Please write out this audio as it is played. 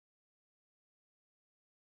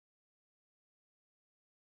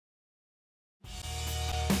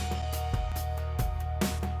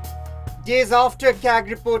Days after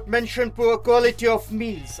CAG report mentioned poor quality of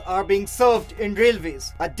meals are being served in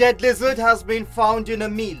railways, a dead lizard has been found in a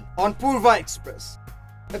meal on Poorva Express.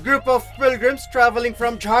 A group of pilgrims travelling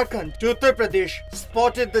from Jharkhand to Uttar Pradesh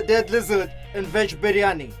spotted the dead lizard in veg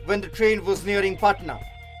biryani when the train was nearing Patna.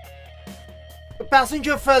 A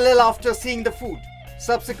passenger fell ill after seeing the food.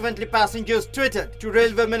 Subsequently, passengers tweeted to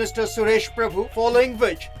Railway Minister Suresh Prabhu, following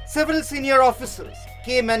which several senior officers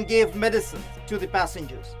came and gave medicine to the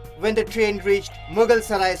passengers when the train reached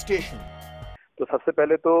Mughalsarai station. तो सबसे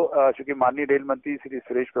पहले तो चूंकि माननीय rail मंत्री श्री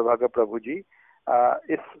सुरेश प्रभु जी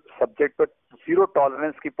इस subject पर zero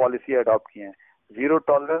tolerance की पॉलिसी अडॉप्ट की है। Zero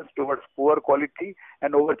tolerance towards poor quality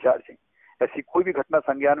and over charging. ऐसी कोई भी घटना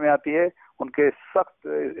संज्ञान में आती है, उनके सख्त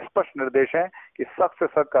स्पष्ट निर्देश हैं कि सख्त से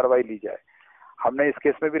सख्त कार्रवाई ली जाए। हमने इस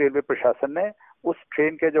केस में भी रेलवे प्रशासन ने उस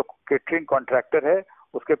ट्रेन के जो केटरिंग कॉन्ट्रैक्टर है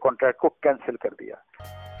उसके कॉन्ट्रैक्ट को कैंसिल कर दिया।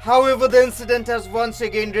 However, the incident has once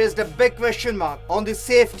again raised a big question mark on the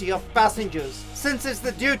safety of passengers, since it's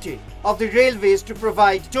the duty of the railways to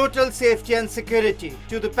provide total safety and security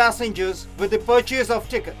to the passengers with the purchase of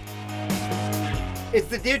ticket. It's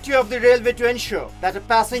the duty of the railway to ensure that a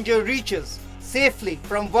passenger reaches safely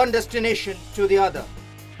from one destination to the other.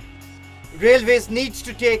 Railways needs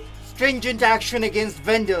to take stringent action against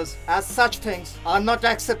vendors, as such things are not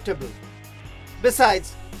acceptable.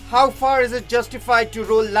 Besides, how far is it justified to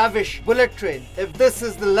roll lavish bullet train if this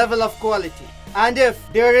is the level of quality? And if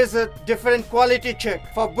there is a different quality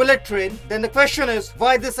check for bullet train, then the question is,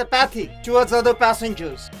 why this apathy towards other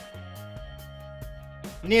passengers?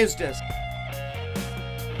 News Desk.